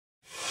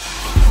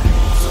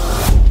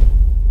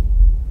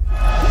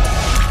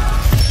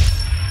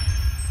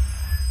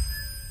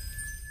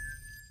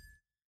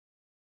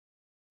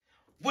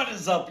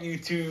is up,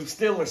 YouTube?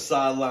 Steelers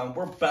Sideline.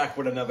 We're back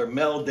with another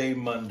Mail Day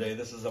Monday.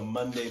 This is a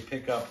Monday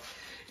pickup,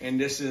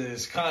 and this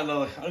is kind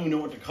of, I don't even know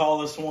what to call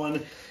this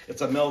one.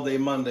 It's a Mail Day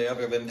Monday.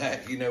 Other than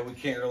that, you know, we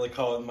can't really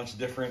call it much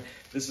different.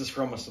 This is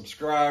from a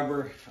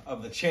subscriber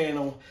of the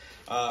channel,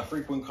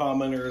 frequent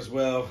commenter as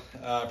well.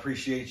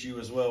 Appreciate you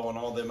as well on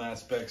all them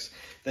aspects.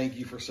 Thank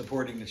you for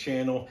supporting the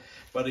channel.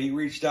 But he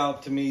reached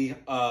out to me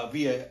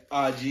via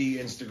IG,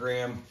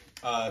 Instagram.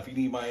 If you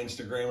need my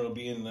Instagram, it'll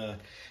be in the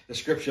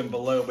description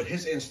below. But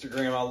his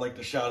Instagram, I'd like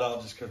to shout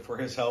out just for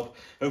his help.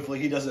 Hopefully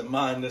he doesn't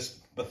mind this.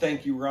 But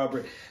thank you,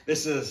 Robert.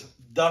 This is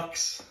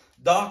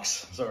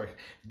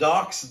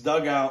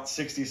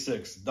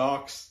Docsdugout66.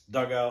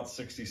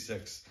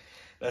 Docsdugout66.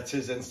 That's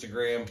his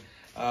Instagram.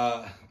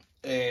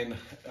 And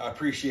I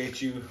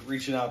appreciate you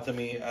reaching out to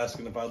me,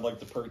 asking if I'd like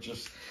to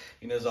purchase.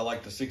 He knows I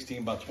like the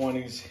 16 by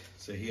 20s.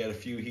 So he had a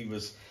few he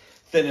was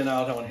thinning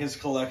out on his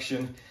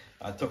collection.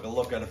 I took a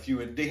look at a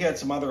few. They had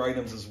some other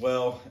items as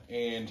well,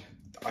 and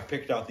I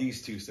picked out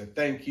these two. So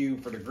thank you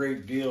for the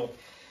great deal,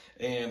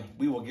 and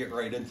we will get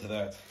right into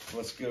that.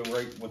 Let's go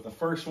right with the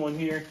first one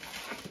here.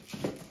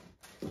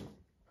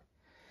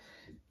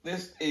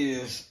 This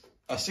is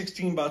a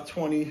 16 by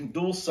 20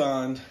 dual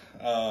signed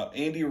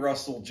Andy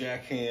Russell,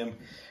 Jack Ham,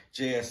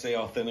 JSA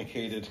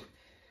authenticated.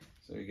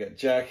 So you got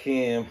Jack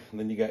Ham, and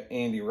then you got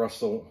Andy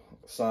Russell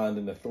signed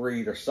in the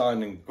 3. They're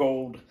signed in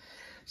gold,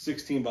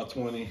 16 by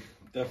 20.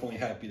 Definitely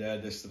happy to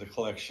add this to the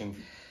collection,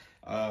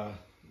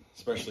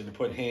 especially to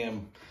put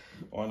Ham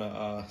on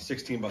a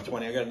 16 by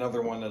 20. I got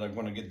another one that I'm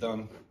going to get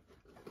done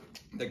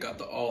that got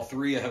to all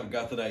 3. I haven't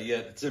got to that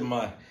yet. It's in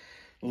my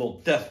little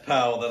death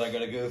pile that I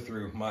got to go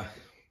through. My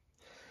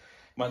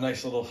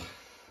nice little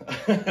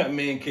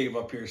man cave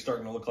up here is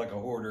starting to look like a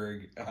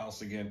hoarder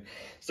house again.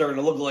 Starting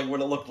to look like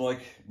what it looked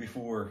like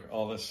before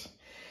all this.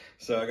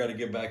 So I got to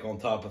get back on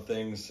top of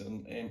things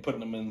and putting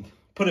them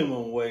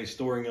away,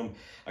 storing them.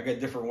 I got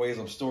different ways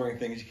of storing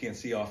things you can't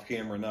see off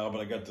camera now,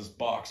 but I got this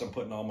box I'm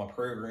putting all my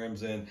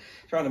programs in,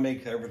 trying to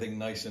make everything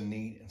nice and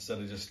neat instead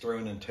of just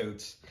throwing in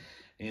totes.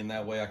 And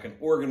that way I can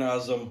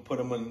organize them, put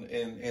them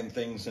in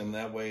things, and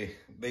that way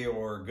they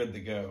are good to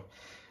go.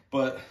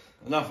 But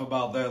enough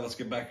about that. Let's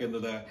get back into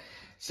that.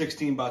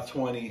 16 by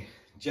 20,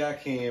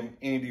 Jack Ham,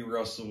 Andy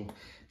Russell.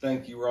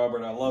 Thank you,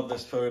 Robert. I love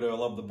this photo. I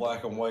love the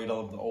black and white. I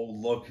love the old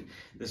look.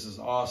 This is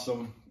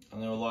awesome. I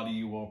know a lot of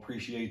you will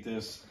appreciate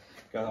this.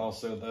 Got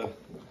also the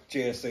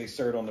JSA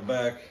cert on the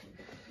back.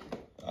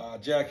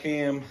 Jack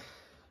Ham,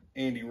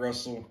 Andy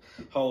Russell,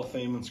 Hall of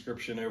Fame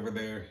inscription over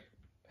there.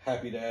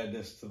 Happy to add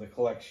this to the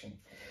collection.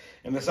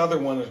 And this other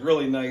one is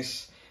really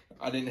nice.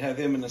 I didn't have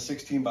him in the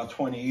 16 by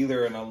 20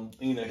 either, and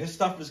you know, his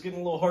stuff is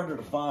getting a little harder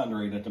to find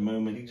right at the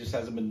moment. He just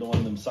hasn't been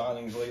doing them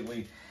signings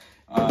lately.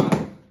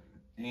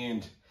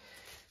 And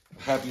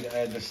happy to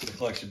add this to the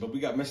collection. But we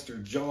got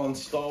Mr. John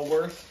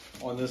Stallworth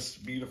on this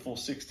beautiful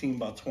 16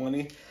 by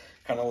 20.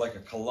 Kind of like a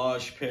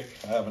collage pick.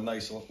 I have a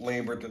nice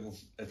Lambert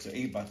it's an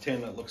 8 by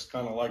 10 that looks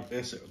kind of like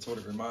this. It's what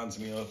it reminds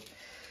me of.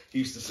 He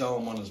used to sell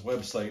them on his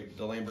website,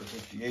 the Lambert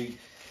 58.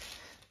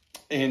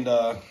 And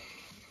I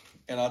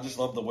just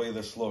love the way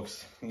this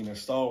looks. You know,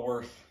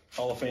 Stallworth,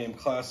 Hall of Fame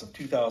class of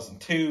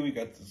 2002. We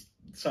got this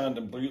signed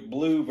in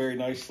blue very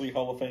nicely.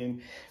 Hall of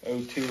Fame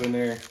 02 in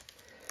there.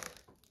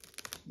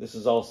 This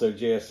is also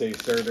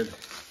JSA certed.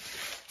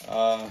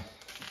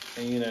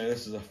 And you know,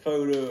 this is a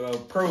photo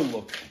of pro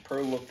look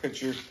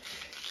picture.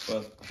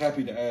 But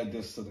happy to add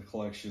this to the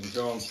collection.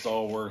 John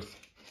Stallworth,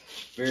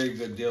 very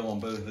good deal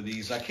on both of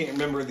these. I can't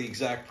remember the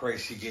exact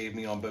price he gave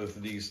me on both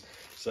of these,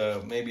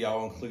 so maybe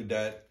I'll include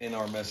that in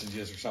our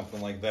messages or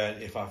something like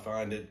that. If I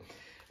find it,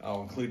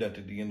 I'll include that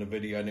at the end of the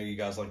video. I know you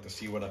guys like to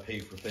see what I pay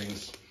for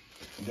things,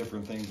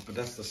 different things. But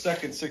that's the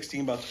second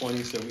 16 by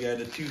 20, so we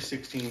added 2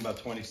 16 by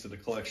 20s to the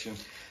collection.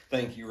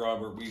 Thank you,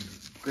 Robert. We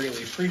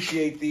greatly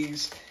appreciate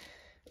these,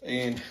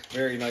 and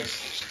very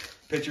nice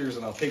pictures,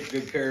 and I'll take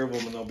good care of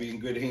them, and they'll be in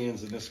good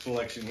hands in this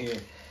collection here.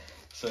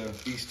 So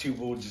these two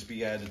will just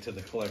be added to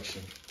the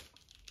collection.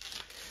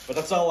 But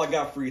that's all I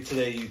got for you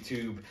today,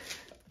 YouTube.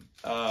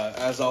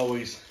 As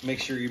always,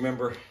 make sure you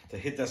remember to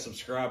hit that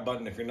subscribe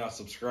button if you're not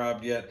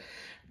subscribed yet.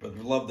 But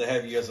we'd love to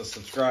have you as a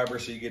subscriber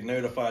so you get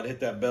notified. Hit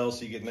that bell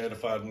so you get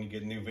notified when you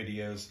get new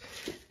videos.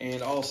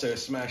 And also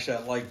smash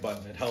that like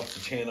button. It helps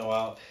the channel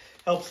out,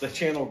 helps the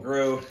channel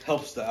grow,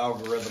 helps the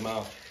algorithm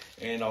out,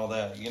 and all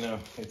that. You know,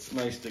 it's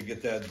nice to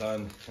get that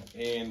done.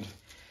 And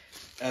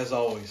as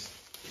always,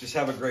 just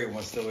have a great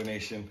one, Steeler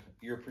Nation.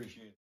 You're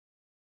appreciated.